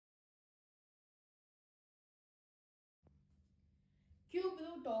Cube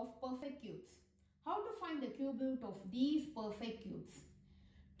root of perfect cubes. How to find the cube root of these perfect cubes?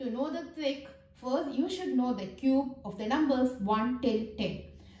 To know the trick, first you should know the cube of the numbers 1 till 10.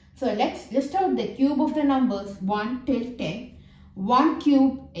 So let's list out the cube of the numbers 1 till 10. 1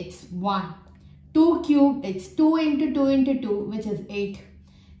 cube, it's 1. 2 cube, it's 2 into 2 into 2, which is 8.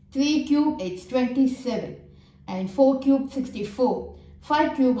 3 cube, it's 27. And 4 cube, 64.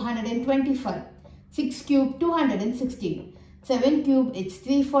 5 cube, 125. 6 cube, 216. 7 cube, it's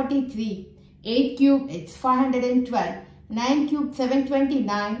 343. 8 cube, it's 512. 9 cube,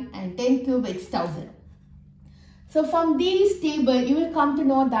 729. And 10 cube, it's 1000. So from these tables, you will come to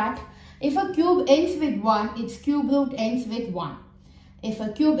know that if a cube ends with 1, its cube root ends with 1. If a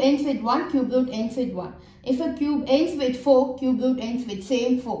cube ends with 1, cube root ends with 1. If a cube ends with 4, cube root ends with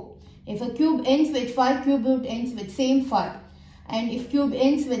same 4. If a cube ends with 5, cube root ends with same 5. And if cube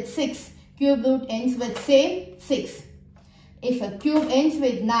ends with 6, cube root ends with same 6. If a cube ends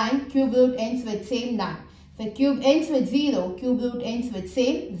with 9, cube root ends with same 9. If a cube ends with 0, cube root ends with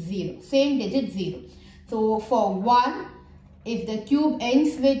same 0. Same digit 0. So for 1, if the cube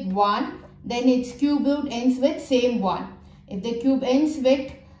ends with 1, then its cube root ends with same 1. If the cube ends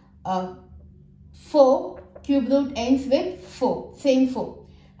with 4, cube root ends with 4. Same 4.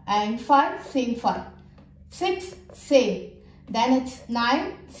 And 5, same 5. 6, same. Then it's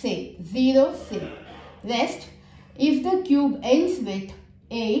 9, same. 0, same. Rest. If the cube ends with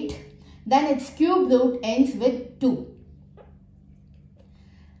 8, then its cube root ends with 2.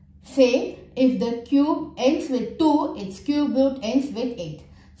 Same, if the cube ends with 2, its cube root ends with 8.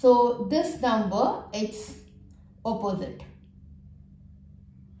 So this number, it's opposite.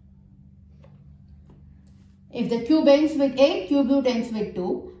 If the cube ends with 8, cube root ends with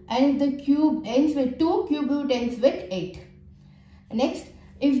 2. And if the cube ends with 2, cube root ends with 8. Next,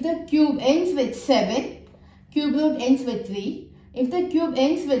 if the cube ends with 7, cube root ends with 3. If the cube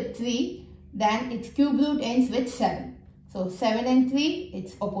ends with 3, then its cube root ends with 7. So 7 and 3,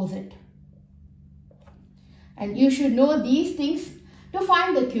 it's opposite. And you should know these things to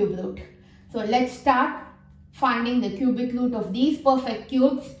find the cube root. So let's start finding the cubic root of these perfect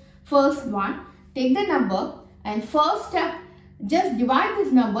cubes. First one, take the number and first step, just divide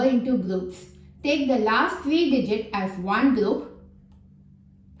this number into groups. Take the last 3 digits as one group.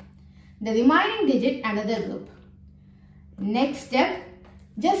 The remaining digit another group. Next step,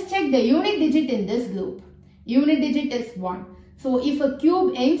 just check the unit digit in this group. Unit digit is 1. So if a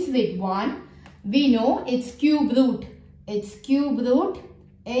cube ends with 1, we know its cube root. Its cube root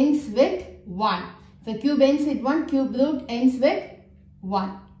ends with 1. If a cube ends with 1, cube root ends with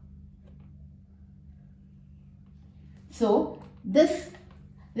 1. So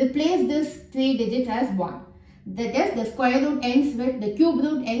replace this 3 digits as 1. That is, the square root ends with, the cube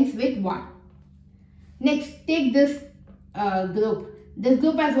root ends with 1. Next, take this group. This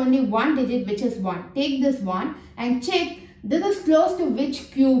group has only one digit, which is 1. Take this 1 and check this is close to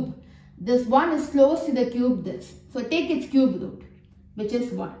which cube. This 1 is close to the cube this. So take its cube root, which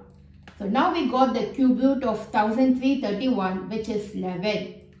is 1. So now we got the cube root of 1331, which is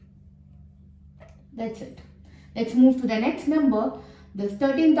 11. That's it. Let's move to the next number. This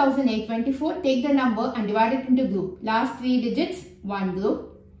 13,824, take the number and divide it into group. Last 3 digits, one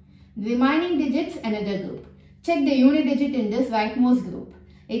group. The remaining digits, another group. Check the unit digit in this rightmost group.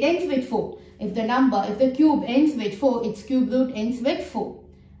 It ends with 4. If the cube ends with 4, its cube root ends with 4.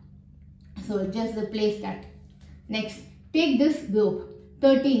 So just replace that. Next, take this group.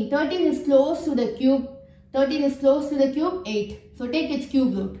 13. 13 is close to the cube. 13 is close to the cube, 8. So take its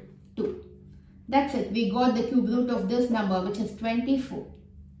cube root, 2. That's it. We got the cube root of this number, which is 24.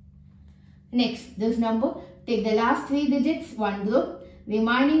 Next, this number. Take the last 3 digits, one group.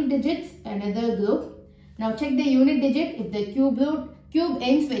 Remaining digits, another group. Now check the unit digit. If the cube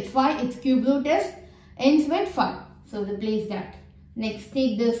ends with 5, its cube root ends with 5. So replace that. Next,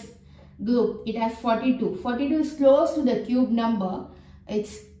 take this group. It has 42. 42 is close to the cube number.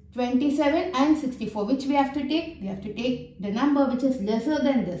 It's 27 and 64. Which we have to take? We have to take the number which is lesser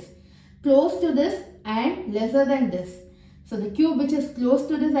than this. Close to this and lesser than this. So the cube which is close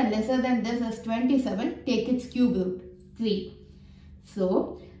to this and lesser than this is 27. Take its cube root, 3.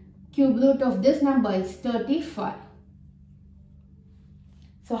 So cube root of this number is 35.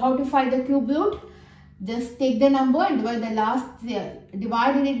 So how to find the cube root? Just take the number and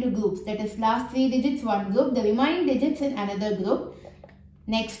divide it into groups. That is, last 3 digits one group, the remaining digits in another group.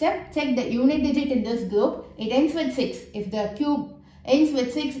 Next step, check the unit digit in this group. It ends with 6. If the cube ends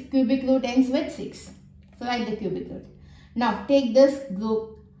with 6, cubic root ends with 6. So write the cubic root. Now take this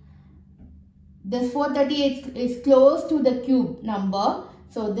group. This 438 is close to the cube number.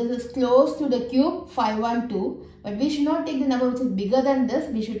 So this is close to the cube 512. But we should not take the number which is bigger than this.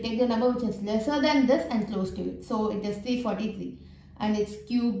 We should take the number which is lesser than this and close to it. So it is 343. And its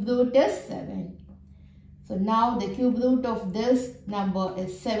cube root is 7. So now the cube root of this number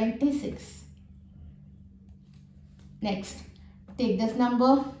is 76. Next, take this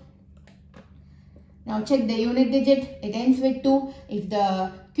number. Now check the unit digit. It ends with 2. If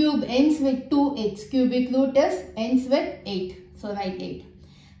the cube ends with 2, its cubic root ends with 8. So write 8.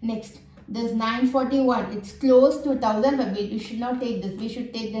 Next, this 941. It's close to 1000, but we should not take this. We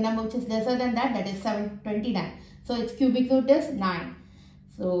should take the number which is lesser than that. That is 729. So its cubic root is 9.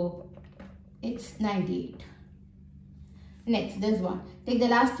 So it's 98. Next, this one. Take the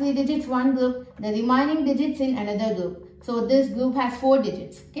last 3 digits, one group, the remaining digits in another group. So this group has 4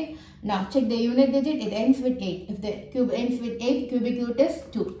 digits. Okay. Now check the unit digit. It ends with 8. If the cube ends with 8, cubic root is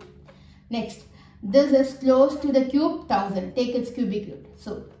 2. Next, this is close to the cube 1000. Take its cubic root.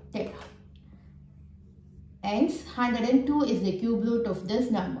 So take. Hence 102 is the cube root of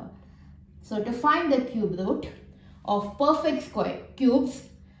this number. So to find the cube root of perfect square cubes,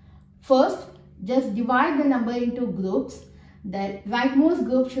 first just divide the number into groups. The rightmost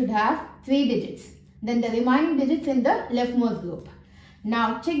group should have 3 digits. Then the remaining digits in the leftmost group.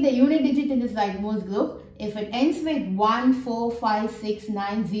 Now check the unit digit in this rightmost group. If it ends with 1, 4, 5, 6,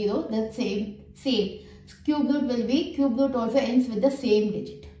 9, 0, the same. Cube root will be, cube root also ends with the same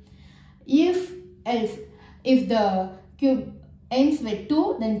digit. If the cube ends with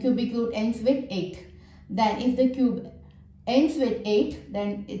 2, then cubic root ends with 8. Then if the cube ends with 8,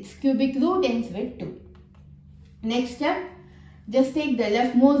 then its cubic root ends with 2. Next step, just take the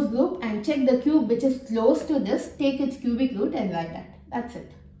leftmost group and check the cube which is close to this, take its cubic root and write that. That's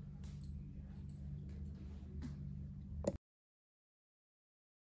it.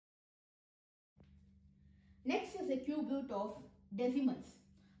 Next is the cube root of decimals.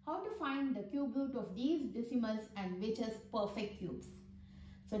 How to find the cube root of these decimals and which is perfect cubes.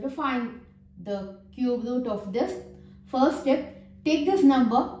 So to find the cube root of this, first step, take this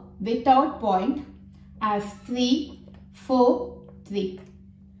number without point as 3, 4, 3.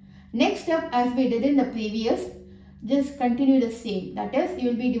 Next step, as we did in the previous, just continue the same. That is, you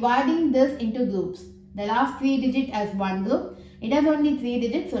will be dividing this into groups. The last 3 digits as one group. It has only 3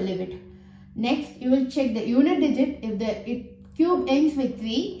 digits, so leave it. Next, you will check the unit digit. If the cube ends with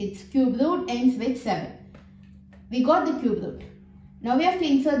 3, its cube root ends with 7. We got the cube root. Now we have to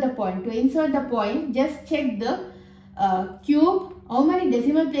insert the point. To insert the point, just check the cube. How many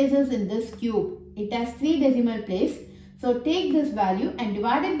decimal places in this cube? It has 3 decimal places. So take this value and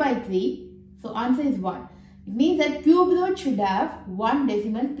divide it by 3. So answer is 1. It means that cube root should have 1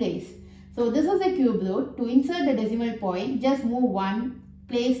 decimal place. So this is the cube root. To insert the decimal point, just move 1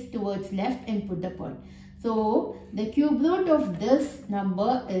 place towards left and put the point. So the cube root of this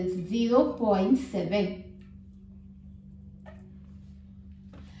number is 0.7.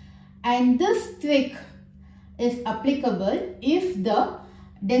 And this trick is applicable if the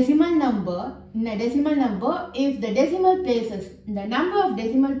decimal number, if the decimal places, the number of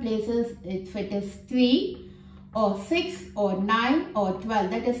decimal places, if it is 3 or 6 or 9 or 12,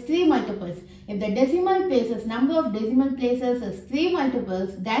 that is 3 multiples. If the decimal places, number of decimal places is 3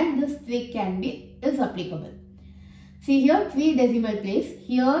 multiples, then this trick is applicable. See here 3 decimal place,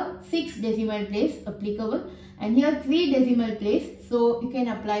 here 6 decimal place applicable, and here 3 decimal place, so you can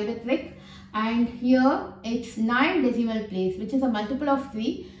apply the trick. And here it's 9 decimal place, which is a multiple of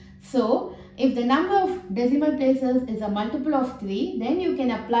 3. So if the number of decimal places is a multiple of 3, then you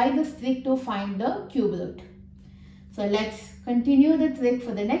can apply this trick to find the cube root. So let's continue the trick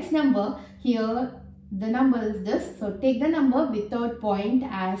for the next number. Here the number is this. So take the number without point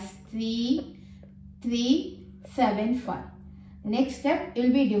as 3375. Next step, you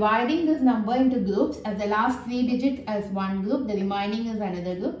will be dividing this number into groups, as the last 3 digits as one group, the remaining is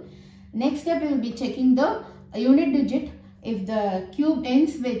another group. Next step, you will be checking the unit digit. If the cube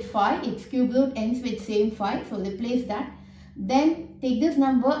ends with 5, its cube root ends with same 5. So replace that. Then take this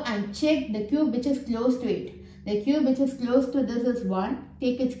number and check the cube which is close to it. The cube which is close to this is 1.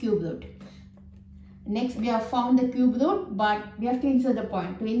 Take its cube root. Next, we have found the cube root, but we have to insert the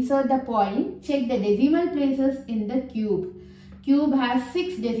point. To insert the point, check the decimal places in the cube. Cube has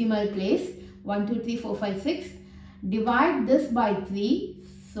 6 decimal places. 1, 2, 3, 4, 5, 6. Divide this by 3.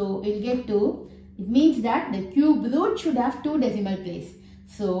 So we'll get 2. It means that the cube root should have 2 decimal places.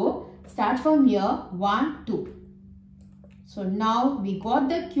 So start from here, 1, 2. So now we got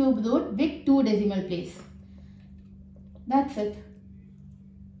the cube root with 2 decimal places. That's it.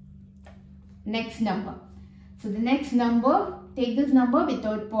 Next number. So the next number take this number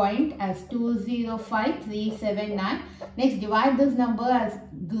without point as 205379. Next, divide this number as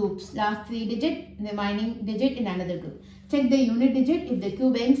groups. Last 3 digit, remaining digit in another group. Check the unit digit. If the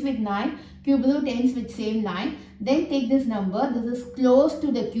cube ends with 9, cube root ends with same 9. Then take this number. This is close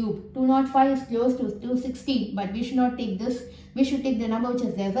to the cube. 205 is close to 216. But we should not take this. We should take the number which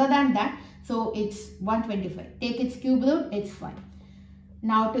is lesser than that. So it's 125. Take its cube root. It's 5.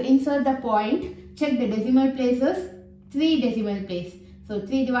 Now to insert the point, check the decimal places. 3 decimal place. So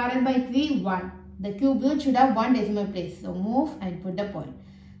 3 divided by 3, 1. The cube root should have 1 decimal place. So move and put the point.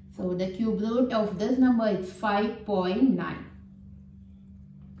 So the cube root of this number is 5.9.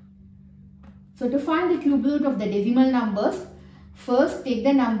 So to find the cube root of the decimal numbers, first take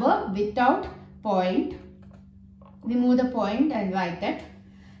the number without point. Remove the point and write that.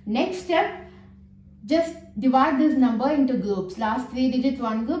 Next step, just divide this number into groups. Last 3 digits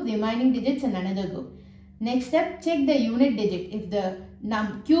one group, remaining digits in another group. Next step, check the unit digit. If the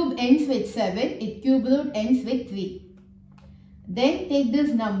cube ends with 7, its cube root ends with 3. Then take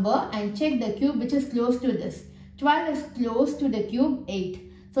this number and check the cube which is close to this. 12 is close to the cube 8.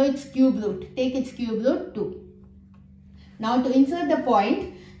 So its cube root. Take its cube root 2. Now to insert the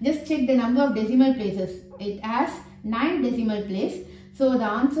point, just check the number of decimal places. It has 9 decimal place. So the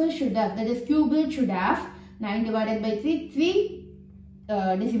answer should have, that is cube root should have 9 divided by 3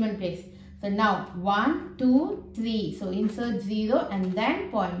 decimal place. So now 1, 2, 3. So insert 0 and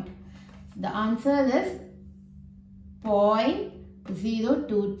then point. The answer is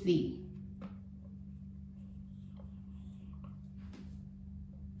 0.023.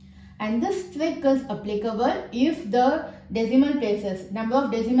 And this trick is applicable if the decimal places, number of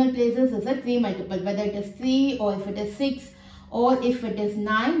decimal places is a 3 multiple, whether it is 3 or if it is 6 or if it is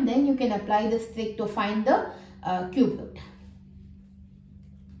 9, then you can apply this trick to find the cube root.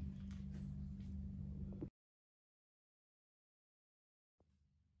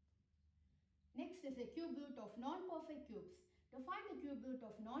 Next is the cube root of non-perfect cubes. To find the cube root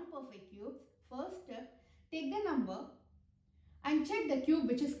of non-perfect cubes, first step, take the number and check the cube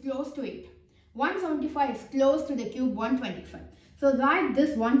which is close to it. 175 is close to the cube 125. So write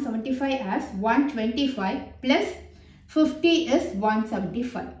this 175 as 125 plus 50 is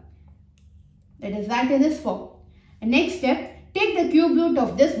 175. That is right in this form. And next step, take the cube root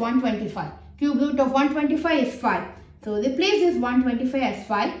of this 125. Cube root of 125 is 5. So replace this 125 as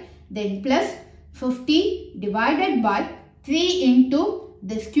 5. Then plus 50 divided by 3 into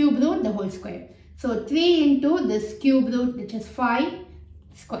this cube root, the whole square. So 3 into this cube root, which is 5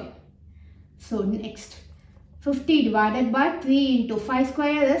 square. So next, 50 divided by 3 into 5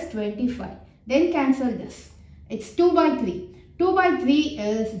 square is 25. Then cancel this. It's 2 by 3. 2 by 3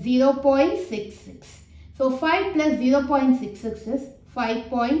 is 0.66. So 5 plus 0.66 is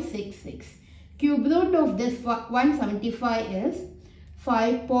 5.66. Cube root of this 175 is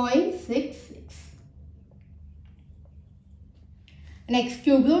 5.66. Next,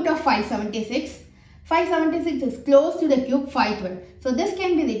 cube root of 576. 576 is close to the cube 512. So this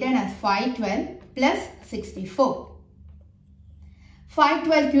can be written as 512 plus 64.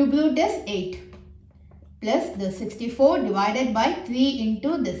 512 cube root is 8 plus the 64 divided by 3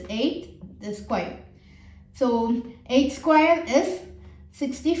 into this 8, the square. So 8 square is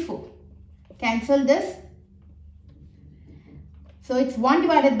 64. Cancel this. So it's 1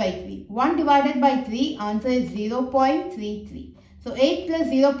 divided by 3. 1 divided by 3, answer is 0.33. So 8 plus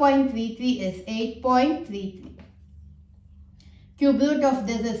 0.33 is 8.33. Cube root of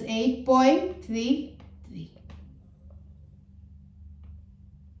this is 8.33.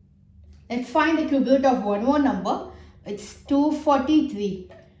 Let's find the cube root of one more number. It's 243.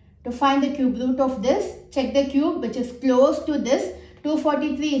 To find the cube root of this, check the cube which is close to this.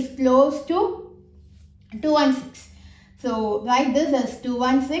 243 is close to 216. So write this as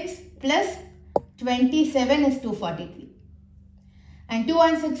 216 plus 27 is 243. And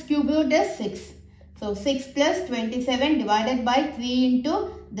 216 cube root is 6. So 6 plus 27 divided by 3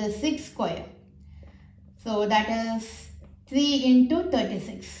 into the 6 square. So that is 3 into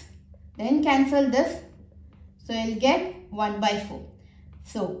 36. Then cancel this. So you'll get 1 by 4.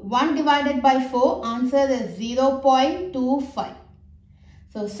 So 1 divided by 4, answer is 0.25.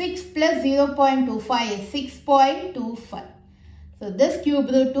 So 6 plus 0.25 is 6.25. So this cube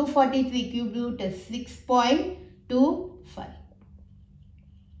root 243 cube root is 6.25.